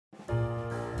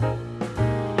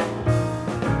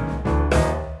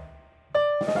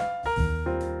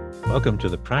Welcome to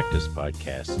the Practice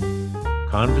Podcast,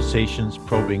 conversations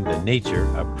probing the nature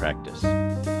of practice.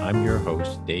 I'm your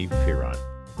host, Dave Fearon.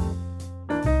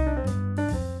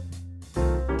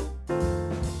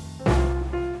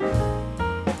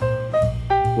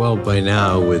 Well, by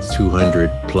now, with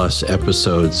 200 plus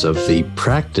episodes of the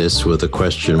Practice with a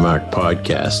Question Mark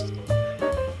podcast,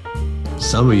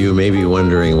 some of you may be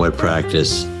wondering what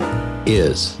practice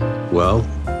is. Well,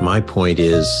 my point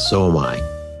is, so am I.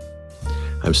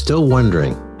 I'm still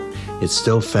wondering. It's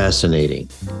still fascinating.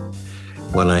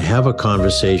 When I have a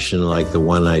conversation like the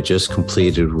one I just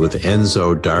completed with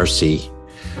Enzo Darcy,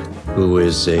 who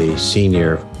is a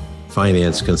senior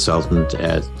finance consultant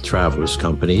at Travelers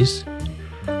Companies,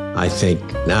 I think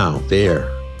now the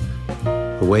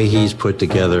way he's put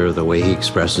together, the way he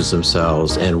expresses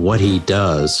himself, and what he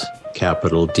does,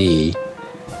 capital D,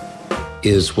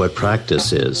 is what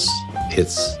practice is.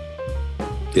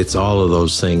 It's all of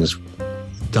those things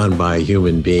done by a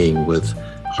human being with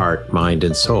heart, mind,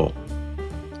 and soul.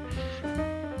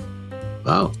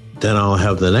 Well, then I'll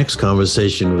have the next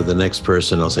conversation with the next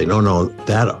person. I'll say, no,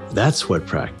 that's what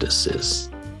practice is.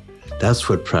 That's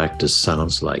what practice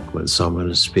sounds like when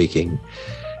someone is speaking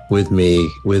with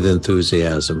me with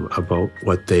enthusiasm about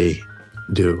what they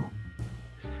do.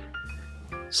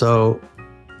 So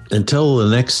until the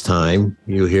next time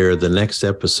you hear the next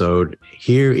episode,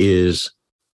 here is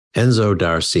Enzo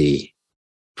Darcy,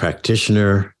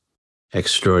 practitioner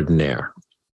extraordinaire.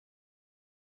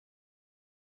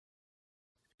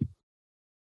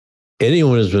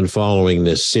 Anyone who's been following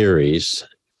this series,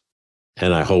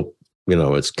 and I hope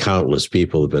it's countless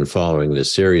people have been following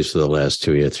this series for the last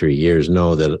 2 or 3 years,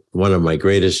 know that one of my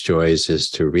greatest joys is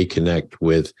to reconnect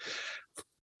with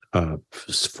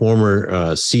former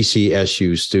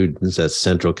CCSU students, that's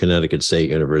Central Connecticut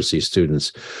State University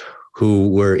students, who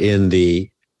were in the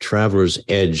Traveler's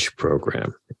Edge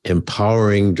program,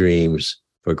 Empowering Dreams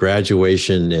for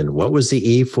Graduation. And what was the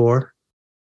E for?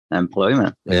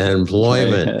 Employment.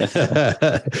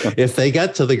 If they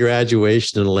got to the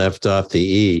graduation and left off the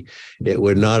E, it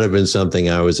would not have been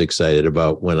something I was excited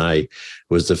about when I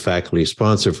was the faculty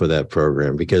sponsor for that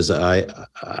program, because I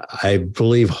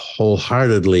believe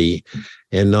wholeheartedly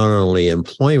in not only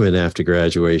employment after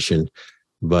graduation,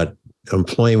 but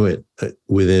employment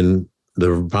within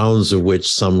the bounds of which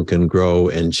some can grow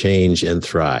and change and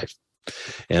thrive.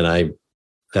 And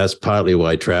that's partly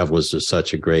why Travelers is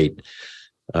such a great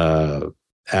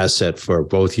asset for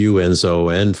both you,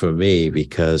 Enzo, and for me,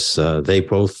 because they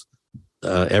both,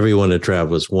 everyone at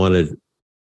Travelers wanted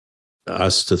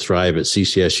us to thrive at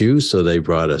CCSU, so they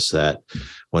brought us that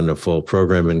wonderful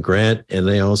program and grant, and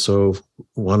they also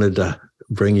wanted to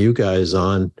bring you guys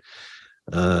on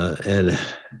and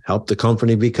help the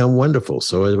company become wonderful.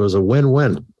 So it was a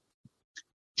win-win.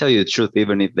 Tell you the truth,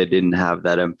 even if they didn't have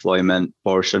that employment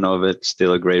portion of it,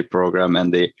 still a great program,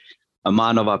 and the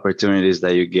amount of opportunities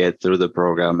that you get through the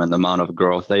program and the amount of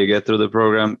growth that you get through the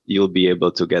program, you'll be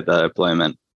able to get that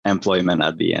employment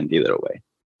at the end either way.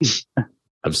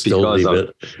 I'm still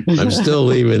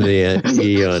leaving the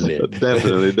E on it.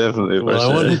 Definitely. Well,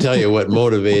 I want to tell you what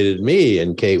motivated me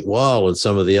and Kate Wall and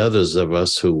some of the others of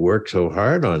us who worked so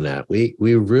hard on that. We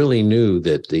really knew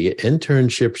that the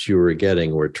internships you were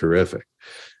getting were terrific.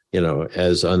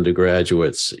 As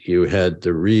undergraduates, you had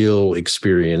the real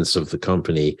experience of the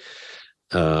company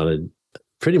on a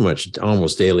pretty much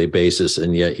almost daily basis,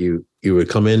 and yet you would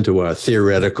come into our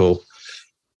theoretical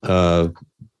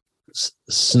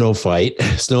snowball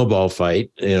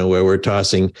fight, where we're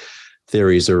tossing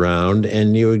theories around,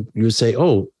 and you would say,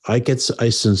 "Oh, I can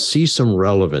see some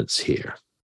relevance here,"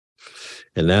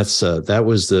 and that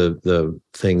was the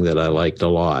thing that I liked a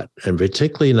lot, and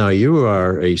particularly now you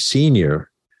are a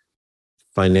senior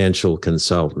financial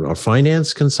consultant or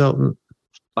finance consultant.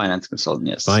 Finance consultant,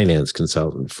 yes. Finance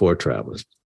consultant for Travelers.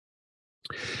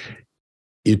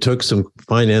 You took some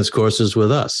finance courses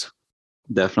with us.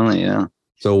 Definitely, yeah.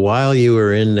 So while you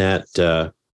were in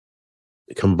that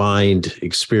combined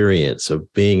experience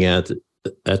of being at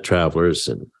Travelers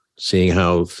and seeing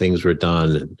how things were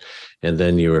done, and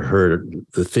then you heard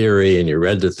the theory and you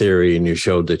read the theory and you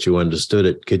showed that you understood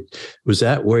it, was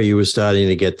that where you were starting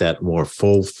to get that more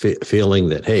full feeling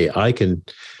that, hey, I can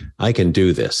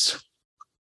do this?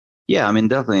 Yeah,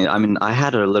 definitely. I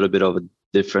had a little bit of a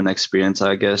different experience,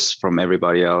 I guess, from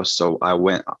everybody else. So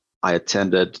I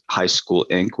attended High School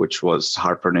Inc., which was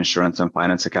Hartford Insurance and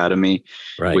Finance Academy,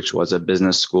 right, which was a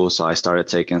business school. So I started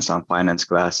taking some finance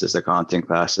classes, accounting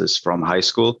classes from high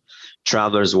school.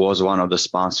 Travelers was one of the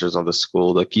sponsors of the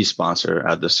school, the key sponsor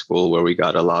at the school, where we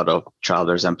got a lot of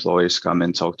Travelers employees come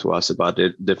and talk to us about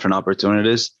different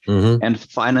opportunities. Mm-hmm. And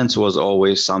finance was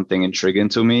always something intriguing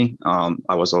to me.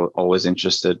 I was always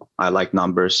interested. I like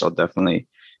numbers, so definitely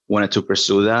wanted to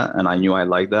pursue that. And I knew I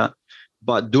liked that.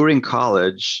 But during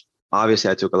college,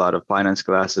 obviously, I took a lot of finance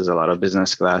classes, a lot of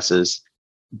business classes.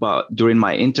 But during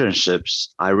my internships,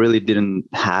 I really didn't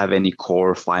have any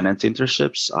core finance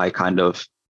internships. I kind of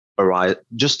arrived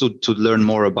just to learn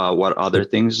more about what other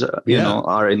things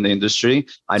are in the industry.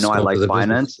 I know I like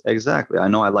finance. Business. Exactly. I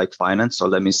know I like finance. So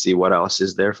let me see what else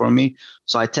is there for me.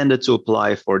 So I tended to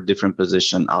apply for different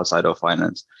positions outside of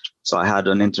finance. So I had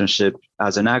an internship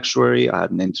as an actuary. I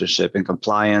had an internship in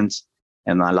compliance.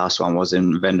 And my last one was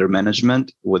in vendor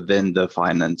management within the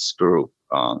finance group,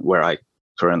 where I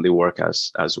currently work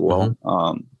as well.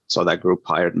 Mm-hmm. So that group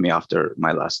hired me after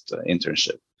my last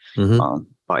internship,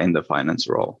 in the finance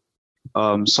role.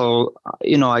 So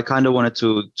I kind of wanted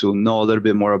to know a little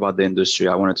bit more about the industry.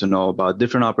 I wanted to know about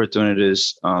different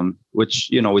opportunities, which,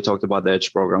 we talked about the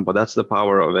EDGE program, but that's the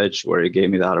power of EDGE, where it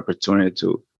gave me that opportunity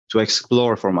to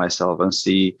explore for myself and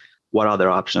see what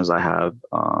other options I have.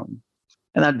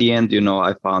 And at the end,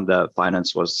 I found that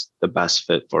finance was the best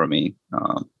fit for me.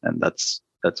 And that's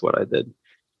what I did.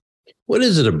 What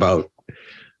is it about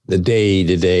the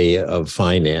day-to-day of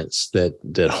finance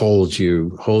that holds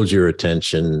your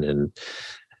attention and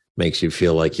makes you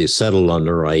feel like you settled on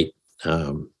the right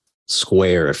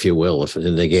square, if you will, if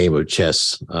in the game of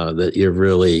chess, that you're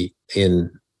really in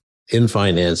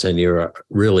finance and you're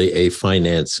really a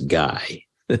finance guy?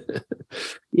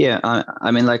 Yeah,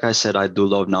 I mean, like I said, I do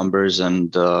love numbers,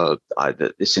 and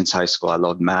since high school, I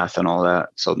love math and all that.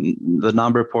 So the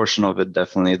number portion of it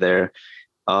definitely there.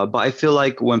 But I feel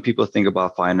like when people think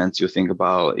about finance, you think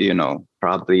about,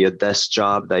 probably a desk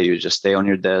job that you just stay on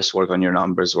your desk, work on your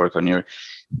numbers,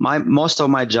 most of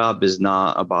my job is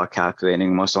not about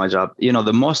calculating. Most of my job,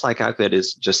 the most I calculate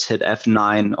is just hit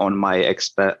F9 on my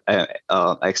Excel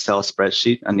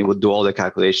spreadsheet, and it would do all the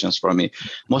calculations for me.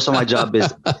 Most of my job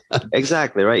is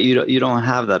exactly right. You don't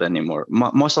have that anymore.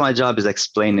 Most of my job is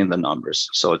explaining the numbers.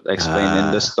 So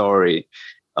explaining the story,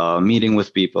 meeting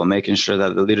with people, making sure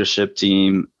that the leadership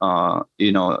team,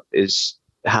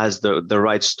 has the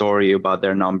right story about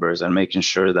their numbers, and making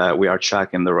sure that we are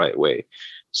tracking the right way.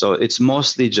 So it's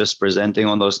mostly just presenting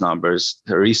on those numbers,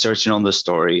 researching on the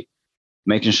story,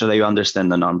 making sure that you understand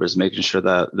the numbers, making sure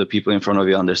that the people in front of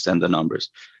you understand the numbers.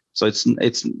 So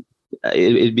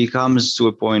it becomes to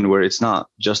a point where it's not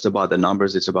just about the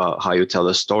numbers, it's about how you tell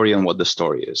the story and what the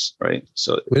story is, right?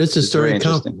 So where does the story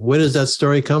come? Where does that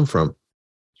story come from?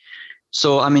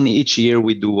 So, I mean, each year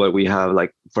we do what we have.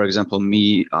 Like, for example,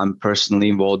 I'm personally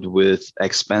involved with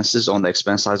expenses on the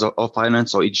expense side of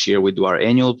finance. So each year we do our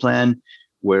annual plan,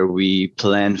 where we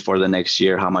plan for the next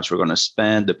year how much we're going to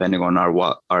spend, depending on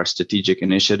what our strategic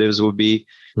initiatives will be.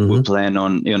 Mm-hmm. We'll plan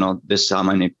on, this is how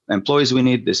many employees we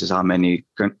need. This is how many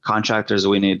contractors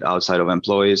we need outside of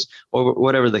employees, or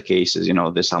whatever the case is,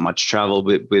 this is how much travel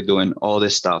we're doing, all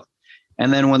this stuff.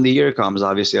 And then when the year comes,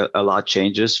 obviously a lot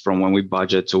changes from when we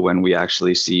budget to when we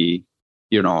actually see,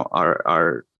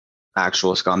 our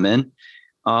actuals come in.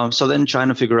 So then trying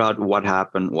to figure out what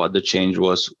happened, what the change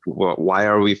was, why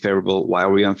are we favorable, why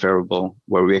are we unfavorable,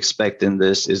 were we expecting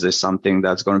this, is this something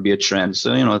that's going to be a trend?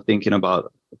 So, thinking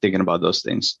about those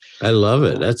things. I love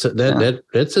it. That's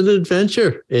an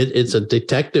adventure. It's a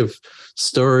detective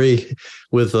story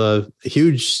with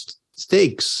huge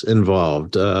stakes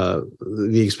involved.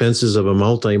 The expenses of a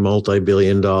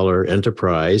multi-billion-dollar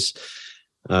enterprise,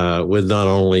 with not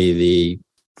only the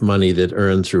money that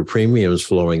earned through premiums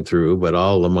flowing through, but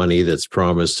all the money that's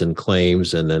promised in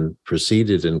claims and then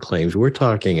preceded in claims. We're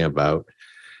talking about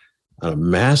a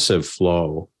massive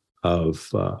flow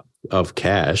of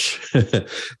cash.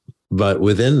 But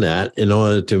within that, in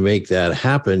order to make that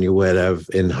happen, you would have,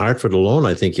 in Hartford alone,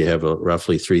 I think you have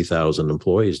roughly 3,000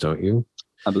 employees, don't you?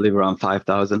 I believe around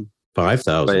 5,000.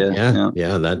 5,000.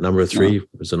 Yeah. That number 3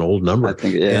 was an old number. I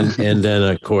think, yeah. And then,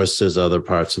 of course, there's other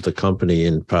parts of the company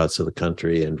and parts of the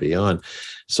country and beyond.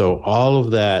 So all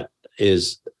of that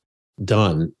is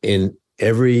done in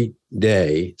every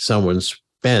day. Someone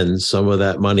spends some of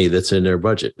that money that's in their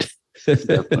budget.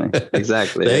 Definitely.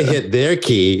 Exactly. They hit their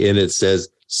key and it says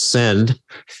send,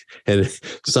 and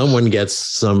someone gets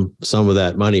some of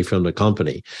that money from the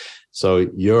company. So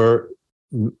you're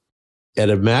at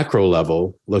a macro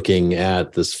level looking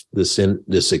at this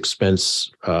expense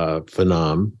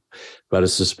phenomenon, but I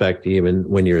suspect even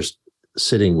when you're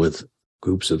sitting with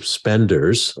groups of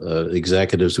spenders,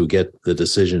 executives who get the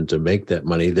decision to make that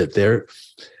money, that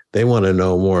they want to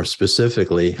know more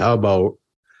specifically, how about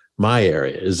my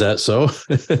area. Is that so?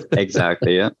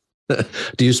 Exactly. Yeah.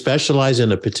 Do you specialize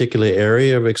in a particular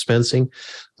area of expensing,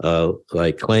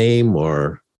 like claim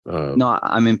or? No,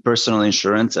 I'm in personal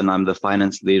insurance, and I'm the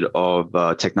finance lead of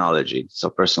technology. So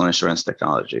personal insurance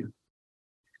technology.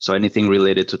 So anything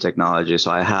related to technology.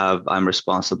 So I'm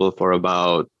responsible for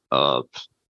about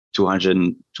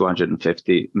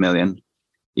 250 million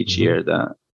each year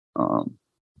that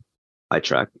I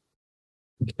track.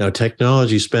 Now,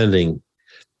 technology spending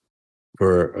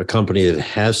for a company that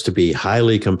has to be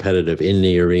highly competitive in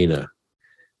the arena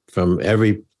from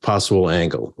every possible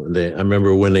angle. I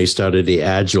remember when they started the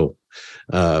Agile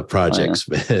projects.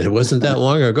 Oh, yeah. It wasn't that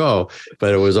long ago,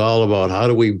 but it was all about how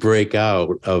do we break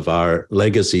out of our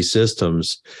legacy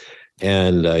systems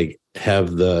and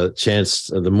have the chance,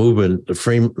 the movement, the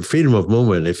freedom of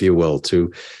movement, if you will,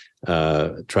 to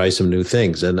try some new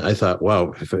things. And I thought,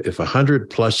 wow, if a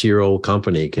 100-plus-year-old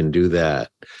company can do that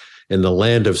in the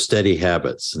land of steady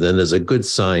habits, then there's a good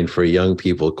sign for young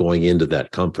people going into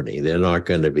that company. They're not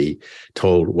going to be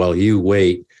told, well, you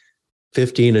wait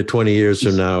 15 or 20 years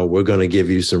from now, we're going to give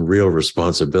you some real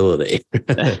responsibility.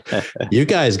 You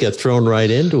guys got thrown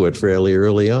right into it fairly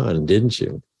early on, didn't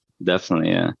you?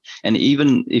 Definitely, yeah. And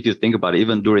even if you think about it,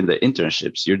 even during the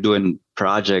internships, you're doing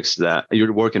projects that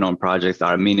you're working on projects that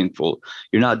are meaningful.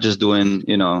 You're not just doing,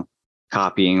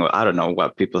 copying, or I don't know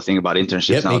what people think about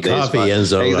internships nowadays. Get me coffee,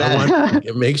 Enzo.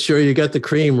 Exactly. Make sure you got the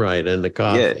cream right in the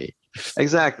coffee. Yeah,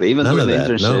 exactly. Even during the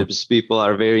internships, people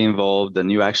are very involved, and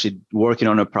you're actually working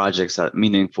on a project that's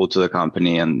meaningful to the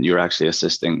company, and you're actually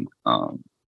assisting.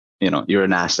 You're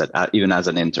an asset, even as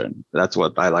an intern. That's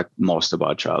what I like most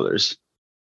about Travelers.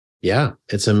 Yeah,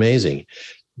 it's amazing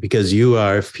because you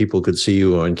are, if people could see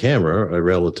you on camera, a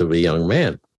relatively young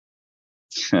man.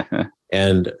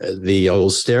 And the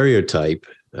old stereotype,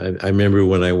 I remember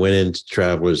when I went into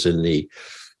Travelers in the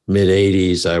mid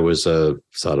 80s, I was a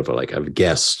sort of like a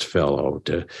guest fellow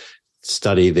to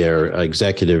study their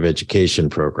executive education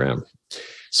program.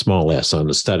 Small S on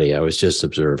the study. I was just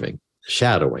observing,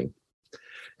 shadowing.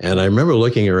 And I remember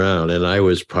looking around, and I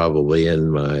was probably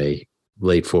in my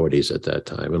late 40s at that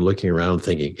time, and looking around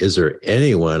thinking, is there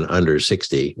anyone under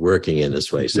 60 working in this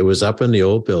place? It was up in the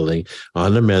old building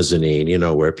on the mezzanine,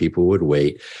 where people would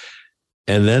wait.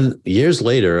 And then years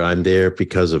later, I'm there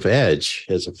because of Edge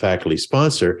as a faculty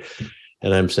sponsor.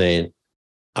 And I'm saying,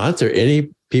 aren't there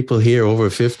any people here over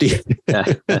 50?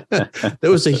 There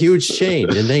was a huge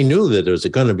change, and they knew that there was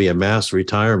going to be a mass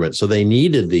retirement. So they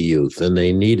needed the youth,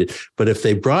 but if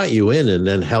they brought you in and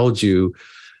then held you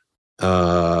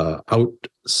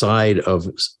outside of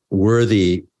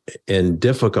worthy and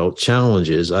difficult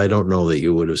challenges, I don't know that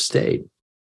you would have stayed.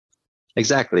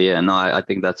 Exactly. Yeah. No, I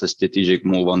think that's a strategic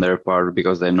move on their part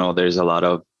because they know there's a lot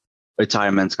of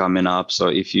retirements coming up. So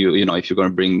if you're going to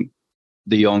bring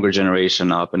the younger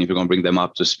generation up, and if you're going to bring them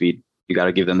up to speed, you got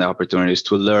to give them the opportunities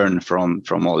to learn from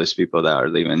all these people that are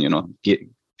leaving.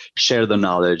 Share the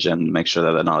knowledge and make sure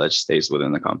that the knowledge stays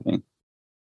within the company.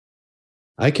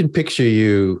 I can picture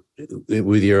you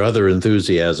with your other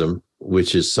enthusiasm,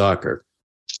 which is soccer.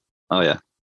 Oh, yeah.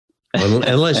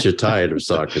 Unless you're tired of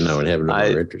soccer now and have no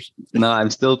more interest. No,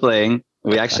 I'm still playing.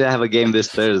 We actually have a game this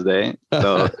Thursday.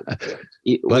 So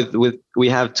we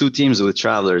have two teams with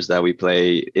Travelers that we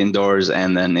play indoors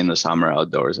and then in the summer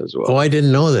outdoors as well. Oh, I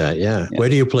didn't know that. Yeah. Where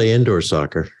do you play indoor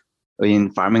soccer?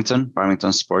 In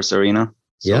Farmington Sports Arena.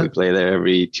 So we play there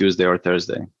every Tuesday or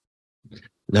Thursday.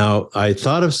 Now, I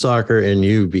thought of soccer and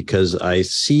you because I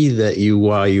see that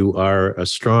while you are a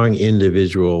strong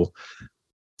individual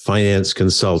finance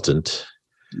consultant,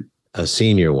 a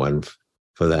senior one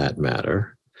for that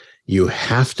matter, you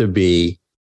have to be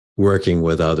working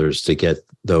with others to get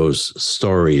those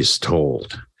stories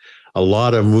told. A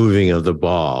lot of moving of the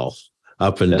ball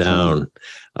up and down,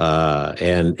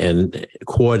 and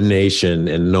coordination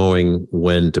and knowing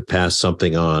when to pass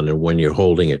something on and when you're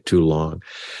holding it too long.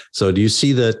 So do you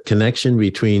see the connection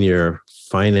between your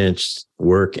finance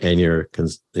work and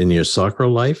in your soccer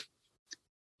life?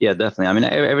 Yeah, definitely. I mean,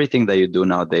 everything that you do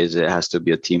nowadays, it has to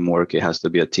be a teamwork. It has to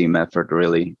be a team effort,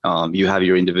 really. You have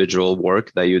your individual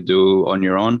work that you do on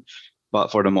your own,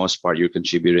 but for the most part, you're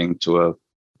contributing to a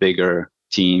bigger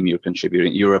team.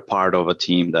 You're a part of a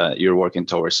team that you're working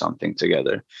towards something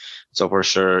together. So for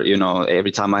sure,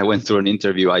 every time I went through an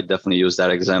interview, I definitely use that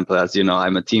example as,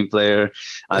 I'm a team player.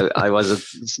 I was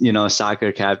a,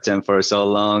 soccer captain for so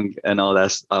long, and all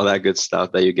that good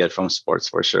stuff that you get from sports,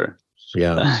 for sure.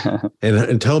 Yeah.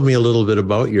 And tell me a little bit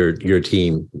about your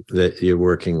team that you're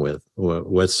working with.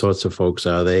 What sorts of folks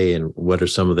are they, and what are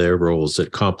some of their roles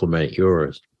that complement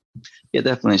yours? Yeah,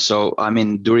 definitely. So, I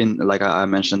mean, during, like I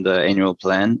mentioned, during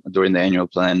the annual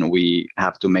plan, we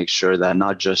have to make sure that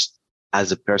not just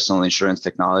as a personal insurance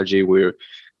technology, we're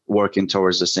working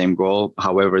towards the same goal.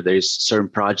 However, there's certain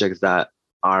projects that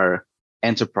are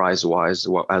enterprise-wise,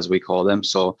 as we call them.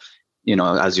 So,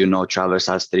 as you know, Travelers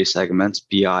has three segments: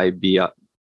 PI,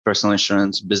 personal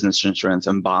insurance, business insurance,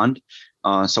 and bond.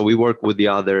 So we work with the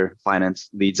other finance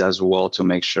leads as well to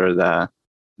make sure that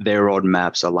their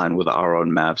roadmaps align with our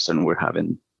roadmaps, and we're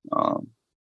having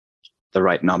the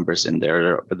right numbers in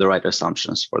there, the right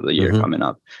assumptions for the year coming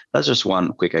up. That's just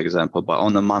one quick example. But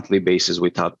on a monthly basis, we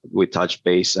touch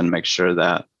base and make sure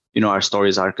that our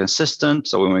stories are consistent.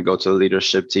 So when we go to the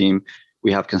leadership team,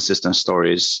 we have consistent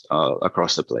stories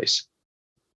across the place.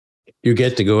 You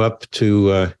get to go up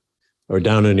to or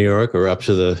down in New York or up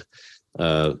to the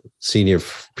senior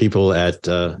people at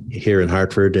here in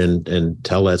Hartford and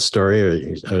tell that story,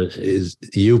 or is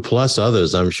you plus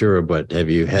others, I'm sure, but have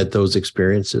you had those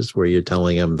experiences where you're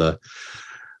telling them the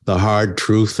hard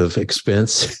truth of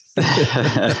expense?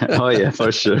 Oh yeah,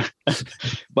 for sure.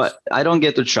 But I don't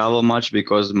get to travel much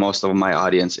because most of my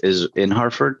audience is in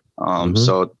Hartford.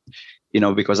 So,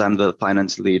 because I'm the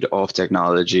finance lead of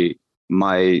technology,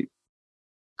 my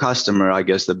customer, I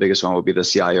guess the biggest one would be the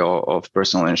CIO of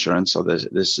personal insurance. So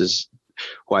this is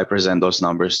who I present those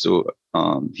numbers to.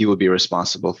 He would be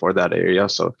responsible for that area.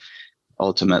 So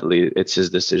ultimately, it's his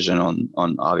decision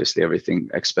on obviously everything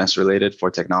expense related for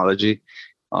technology.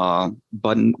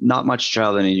 But not much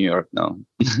traveling in New York, no.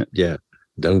 Yeah,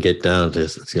 don't get down to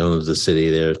the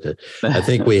city there. I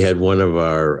think we had one of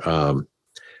our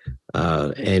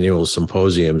annual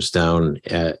symposiums down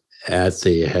at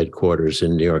the headquarters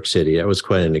in New York City. That was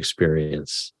quite an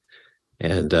experience.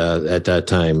 And at that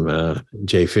time,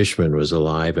 Jay Fishman was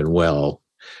alive and well,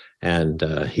 and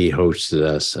he hosted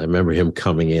us. I remember him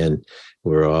coming in. A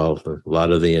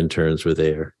lot of the interns were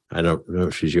there. I don't know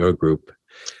if she's your group.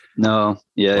 No,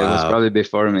 yeah, wow. It was probably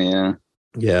before me. Yeah,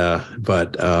 yeah,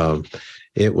 but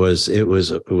it was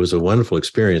a wonderful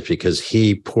experience because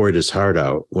he poured his heart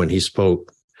out when he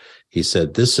spoke. He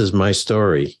said, "This is my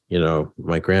story.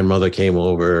 My grandmother came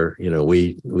over.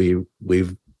 We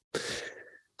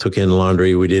took in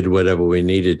laundry. We did whatever we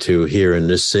needed to here in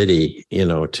this city,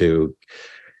 to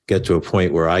get to a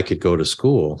point where I could go to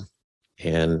school."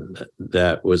 And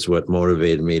that was what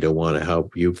motivated me to want to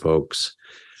help you folks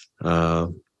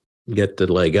get the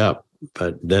leg up.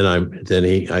 But then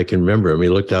I can remember him. He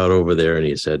looked out over there and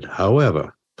he said,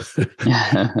 "However,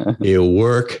 you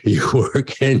work,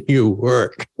 and you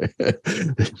work.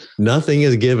 Nothing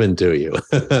is given to you."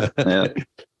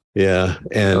 Yeah.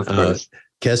 And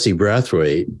Kessie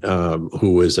Brathwaite,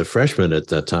 who was a freshman at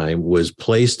that time, was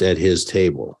placed at his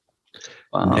table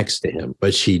next to him,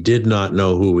 but she did not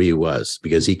know who he was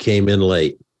because he came in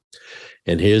late.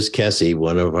 And here's Kessie,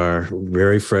 one of our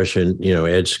very fresh and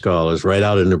Edge scholars, right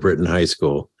out into Britain High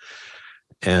School.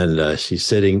 And she's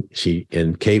sitting,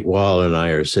 and Kate Wall and I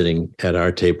are sitting at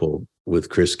our table with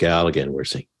Chris Galligan. We're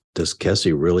saying, does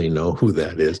Kessie really know who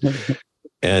that is?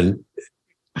 And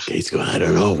Kate's going, I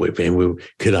don't know.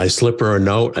 Could I slip her a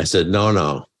note? I said,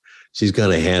 no, she's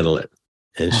going to handle it.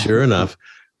 And sure enough,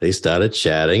 they started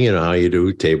chatting, how you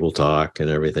do, table talk and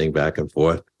everything back and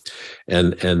forth.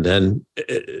 And then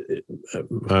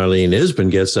Marlene Isbin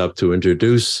gets up to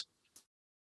introduce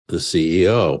the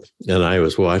CEO, and I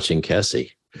was watching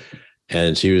Kessie,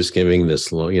 and she was giving this,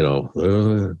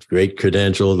 great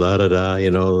credential,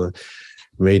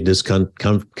 made this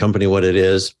company what it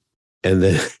is. And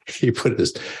then he put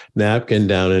his napkin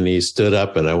down and he stood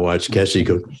up, and I watched Kessie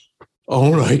go,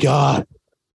 "Oh my God."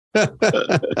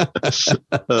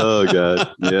 Oh God,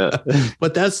 yeah.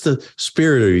 But that's the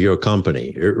spirit of your company.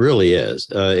 It really is,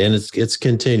 and it's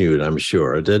continued. I'm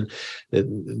sure that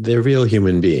they're real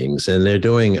human beings, and they're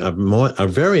doing a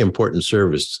very important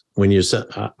service. When you say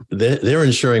they're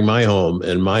insuring my home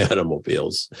and my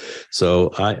automobiles,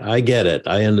 so I get it.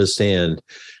 I understand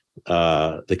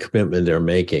the commitment they're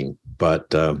making,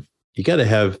 but you got to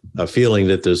have a feeling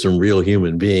that there's some real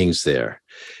human beings there.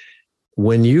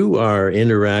 When you are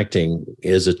interacting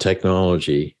as a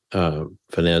technology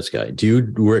finance guy, do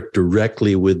you work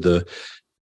directly with the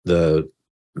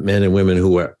men and women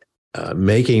who are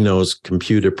making those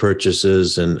computer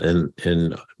purchases and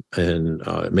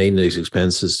maintenance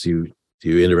expenses? Do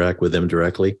you interact with them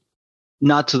directly?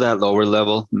 Not to that lower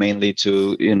level, mainly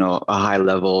to a high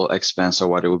level expense or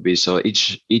what it would be. So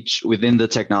each within the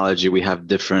technology, we have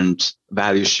different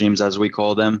value streams, as we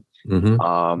call them.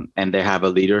 Mm-hmm. And they have a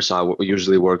leader. So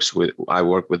I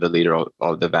work with the leader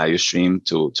of the value stream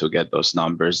to get those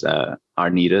numbers that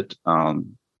are needed.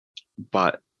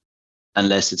 But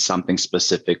unless it's something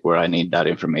specific where I need that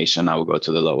information, I will go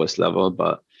to the lowest level.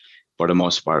 But for the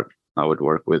most part, I would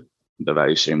work with the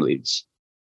value stream leads.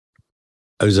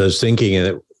 I was thinking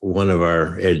that one of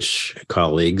our Edge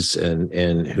colleagues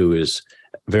and who is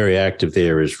very active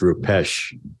there is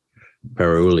Rupesh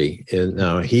Paruli. And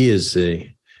now he is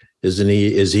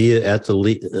is he at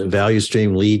the value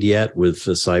stream lead yet with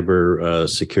the cyber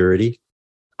security?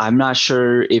 I'm not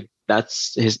sure if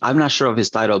that's his. I'm not sure of his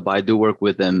title, but I do work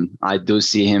with him. I do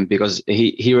see him because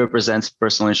he represents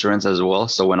personal insurance as well.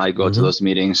 So when I go to those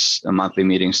meetings, monthly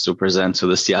meetings to present to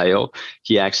the CIO,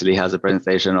 he actually has a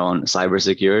presentation on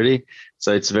cybersecurity.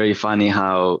 So it's very funny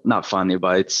how, not funny,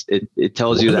 but it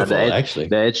tells you that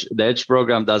the Edge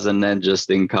program doesn't end just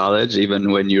in college.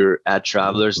 Even when you're at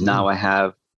Travelers, now I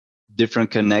have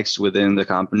different connects within the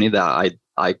company that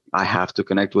I have to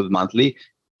connect with monthly.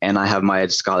 And I have my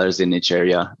Edge scholars in each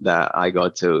area that I go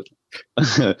to.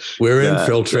 We're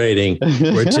infiltrating.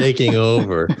 We're taking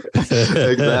over.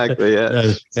 Exactly.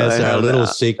 Yeah. That's our little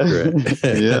secret.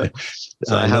 Yeah.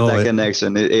 So I have that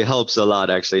connection. It helps a lot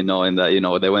actually knowing that,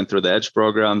 they went through the Edge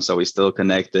program. So we still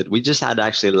connected. We just had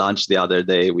actually lunch the other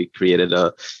day. We created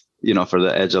for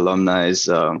the Edge alumni,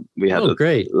 we had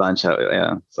great lunch.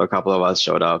 Yeah. So a couple of us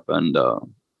showed up and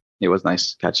it was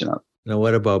nice catching up. Now,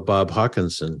 what about Bob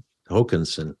Hawkinson?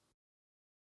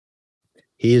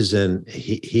 He is in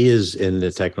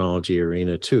the technology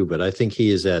arena too, but I think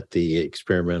he is at the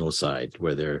experimental side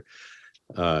where they're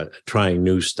trying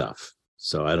new stuff.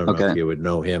 So I don't know if you would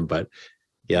know him, but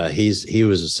yeah, he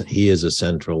is a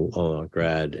Central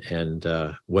grad and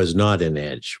was not in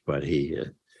Edge, but he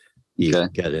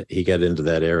got into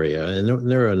that area,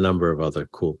 and there are a number of other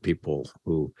cool people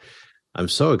who I'm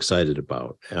so excited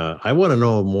about. I want to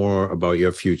know more about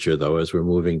your future, though, as we're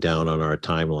moving down on our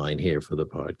timeline here for the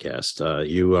podcast.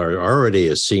 You are already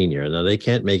a senior. Now, they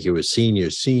can't make you a senior.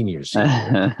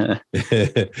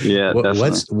 Yeah,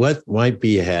 what might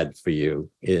be ahead for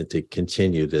you to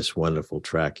continue this wonderful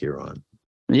track you're on?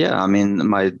 Yeah, I mean,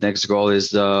 my next goal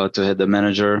is to hit the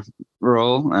manager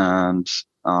role and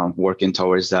working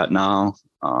towards that now.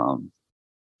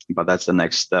 But that's the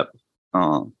next step.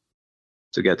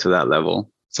 To get to that level.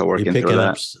 So working through that.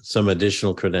 Up some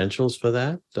additional credentials for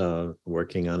that,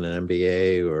 working on an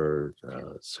MBA or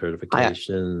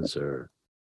certifications or?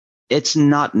 It's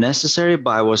not necessary,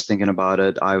 but I was thinking about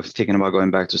it. I was thinking about going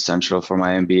back to Central for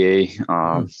my MBA.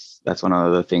 That's one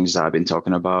of the things I've been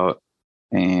talking about.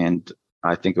 And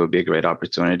I think it would be a great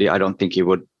opportunity. I don't think it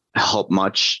would help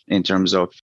much in terms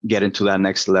of getting to that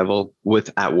next level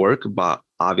at work, but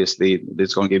obviously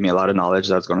it's going to give me a lot of knowledge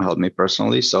that's going to help me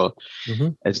personally. So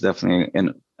it's definitely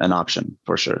an option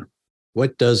for sure.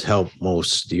 What does help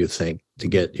most, do you think, to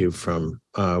get you from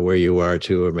where you are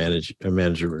to a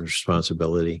manager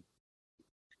responsibility?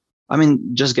 I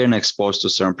mean, just getting exposed to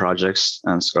certain projects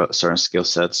and certain skill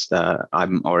sets that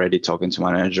I'm already talking to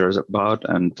my managers about,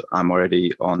 and I'm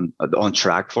already on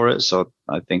track for it. So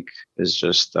I think it's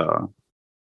just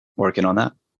working on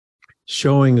that.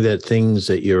 Showing that things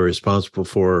that you're responsible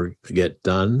for get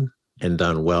done and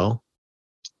done well.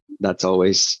 That's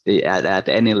always at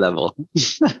any level.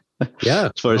 Yeah,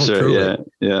 for sure. Truly.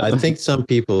 Yeah. I think some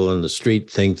people on the street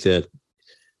think that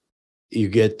you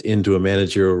get into a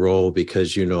managerial role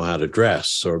because you know how to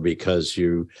dress or because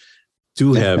you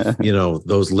do have,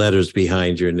 those letters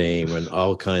behind your name and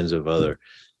all kinds of other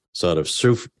sort of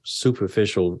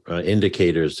superficial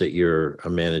indicators that you're a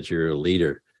managerial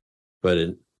leader.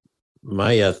 But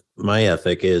my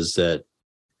ethic is that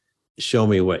show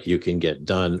me what you can get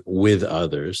done with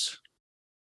others,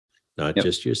 not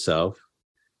just yourself.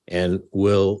 And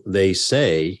will they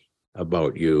say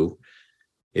about you,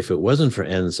 if it wasn't for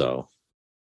Enzo,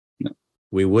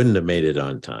 we wouldn't have made it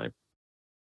on time.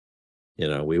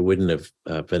 We wouldn't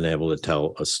have been able to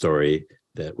tell a story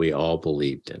that we all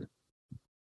believed in.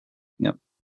 Yep.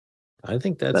 I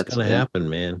think that's going to happen,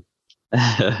 man.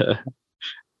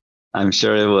 I'm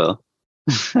sure it will.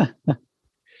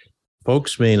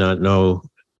 Folks may not know,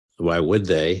 why would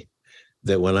they,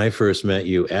 that when I first met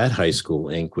you at High School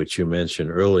Inc., which you mentioned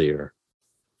earlier,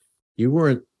 you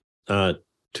weren't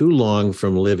too long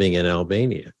from living in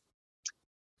Albania.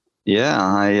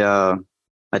 Yeah,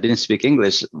 I didn't speak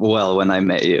English well when I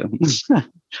met you.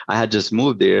 I had just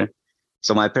moved here.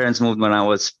 So my parents moved when I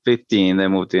was 15. They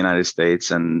moved to the United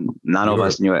States, and none of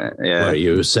us knew it. Yeah. What,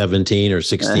 you were 17 or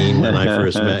 16 when I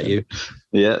first met you?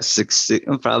 Yeah,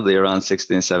 16, probably around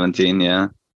 16, 17. Yeah.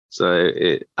 So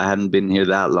I hadn't been here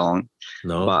that long.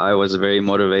 No. But I was very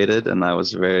motivated, and I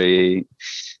was very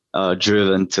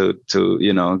driven to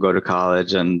go to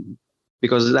college, and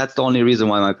because that's the only reason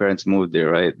why my parents moved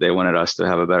here, right? They wanted us to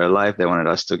have a better life. They wanted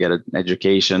us to get an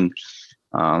education.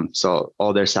 So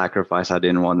all their sacrifice, I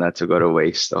didn't want that to go to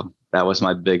waste. So that was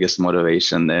my biggest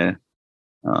motivation there.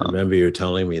 I remember you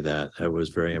telling me that. I was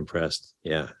very impressed.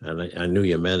 Yeah, and I knew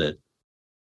you meant it.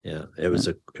 Yeah, it was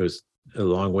a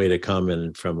long way to come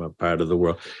in from a part of the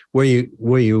world where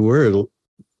you were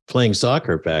playing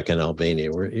soccer back in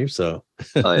Albania, weren't you? So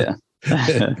oh yeah.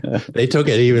 They took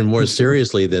it even more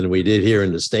seriously than we did here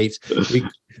in the States.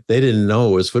 They didn't know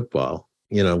it was football.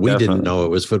 We Definitely. Didn't know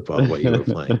it was football, what you were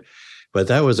playing. But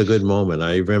that was a good moment.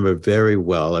 I remember very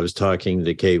well. I was talking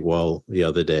to Kate Wall the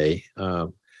other day.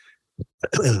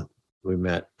 We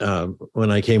met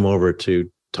when I came over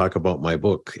to talk about my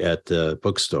book at the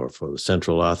bookstore for the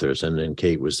Central Authors. And then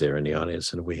Kate was there in the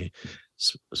audience, and we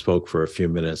spoke for a few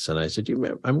minutes. And I said,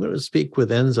 I'm going to speak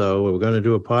with Enzo. We're going to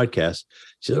do a podcast.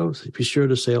 She said, oh, be sure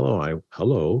to say hello.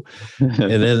 Hello.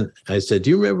 And then I said, do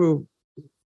you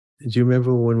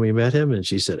remember when we met him? And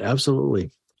she said,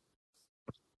 absolutely.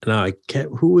 Now,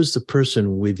 who was the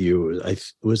person with you?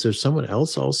 Was there someone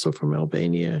else also from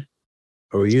Albania?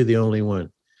 Or were you the only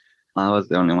one? I was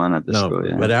the only one at the school,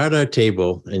 yeah. But at our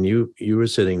table, and you were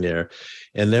sitting there,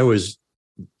 and there was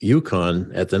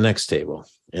Yukon at the next table.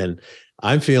 And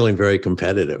I'm feeling very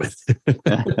competitive.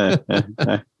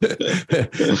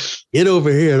 Get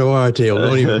over here to our table.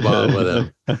 Don't even bother with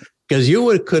them. Because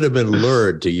you could have been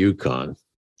lured to Yukon.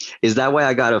 Is that why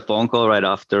I got a phone call right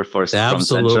after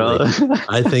Absolutely. From Central?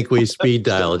 I think we speed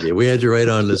dialed you. We had you right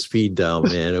on the speed dial,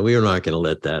 man, and we were not going to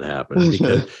let that happen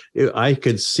because I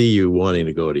could see you wanting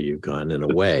to go to Yukon in a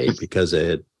way because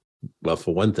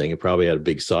for one thing, it probably had a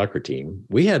big soccer team.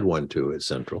 We had one too at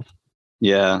Central.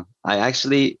 Yeah, I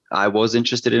was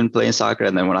interested in playing soccer,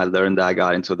 and then when I learned that I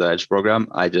got into the Edge program,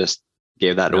 I just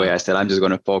gave that away. I said, I'm just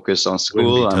going to focus on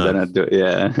school. I'm going to do it.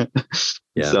 Yeah.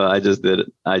 Yeah. So I just did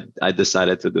it. I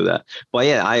decided to do that. But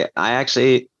yeah, I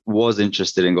actually was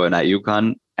interested in going at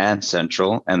UConn and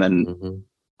Central. And then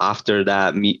after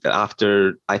that,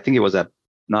 I think it was at,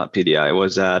 not PDI, it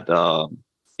was at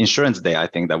Insurance Day, I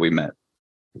think, that we met.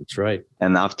 That's right.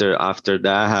 And after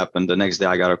that happened, the next day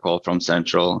I got a call from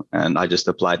Central, and I just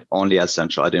applied only at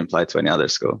Central. I didn't apply to any other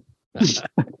school.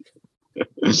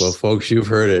 Well, folks, you've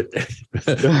heard it.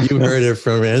 You've heard it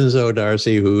from Enzo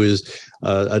Darcy, who is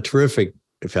a terrific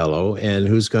fellow and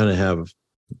who's going to have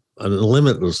a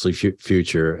limitless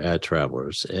future at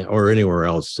Travelers or anywhere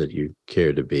else that you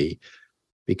care to be,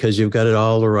 because you've got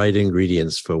all the right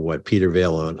ingredients for what Peter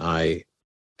Velo and I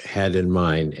had in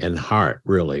mind and heart,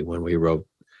 really, when we wrote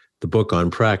the book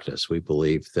on practice. We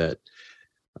believe that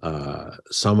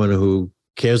someone who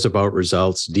cares about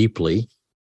results deeply,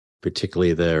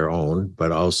 particularly their own,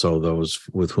 but also those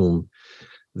with whom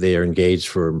they are engaged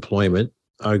for employment,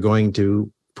 are going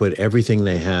to put everything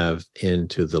they have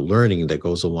into the learning that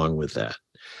goes along with that.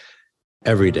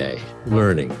 Every day,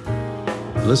 learning.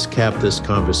 Let's cap this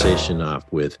conversation off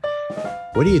with,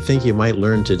 what do you think you might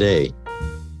learn today?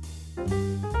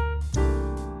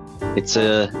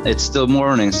 It's still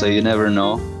morning, so you never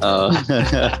know.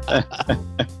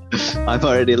 I'm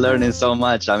already learning so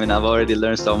much. I mean, I've already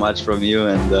learned so much from you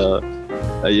and,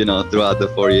 throughout the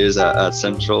 4 years at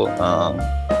Central.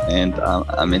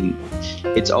 I mean,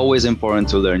 it's always important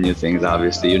to learn new things,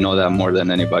 obviously. You know that more than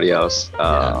anybody else.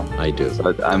 Yeah, I do.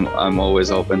 So I'm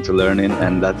always open to learning.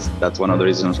 And that's one of the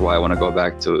reasons why I want to go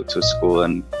back to school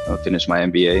and finish my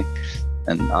MBA.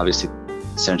 And obviously,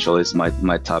 Central is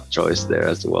my top choice there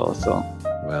as well. So,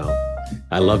 well,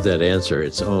 I love that answer.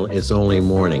 It's only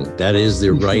morning. That is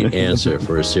the right answer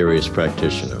for a serious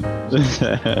practitioner.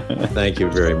 Thank you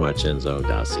very much, Enzo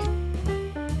Darcy.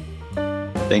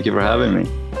 Thank you for having me.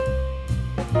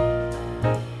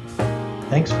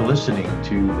 Thanks for listening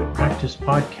to the Practice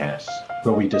Podcast,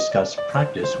 where we discuss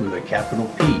practice with a capital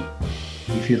P.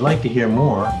 If you'd like to hear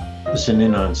more, listen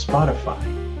in on Spotify,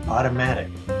 Automatic,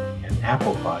 and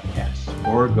Apple Podcasts,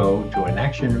 or go to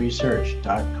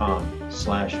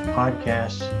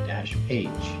enactionresearch.com/podcast-page.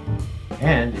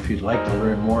 And if you'd like to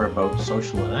learn more about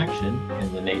social inaction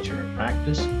and the nature of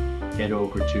practice, head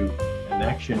over to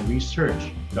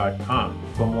enactionresearch.com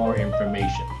for more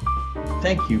information.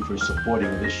 Thank you for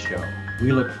supporting this show.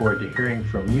 We look forward to hearing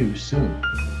from you soon.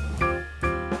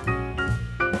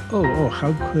 Oh,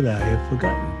 how could I have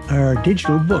forgotten? Our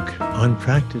digital book on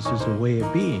Practice as a Way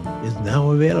of Being is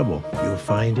now available. You'll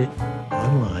find it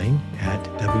online at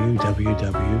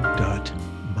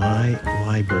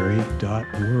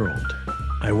www.mylibrary.world.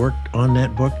 I worked on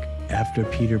that book after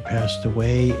Peter passed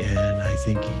away, and I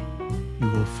think you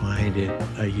will find it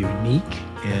a unique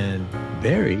and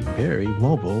very, very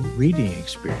mobile reading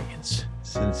experience,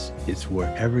 since it's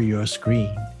wherever your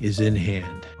screen is in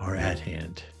hand or at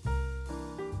hand.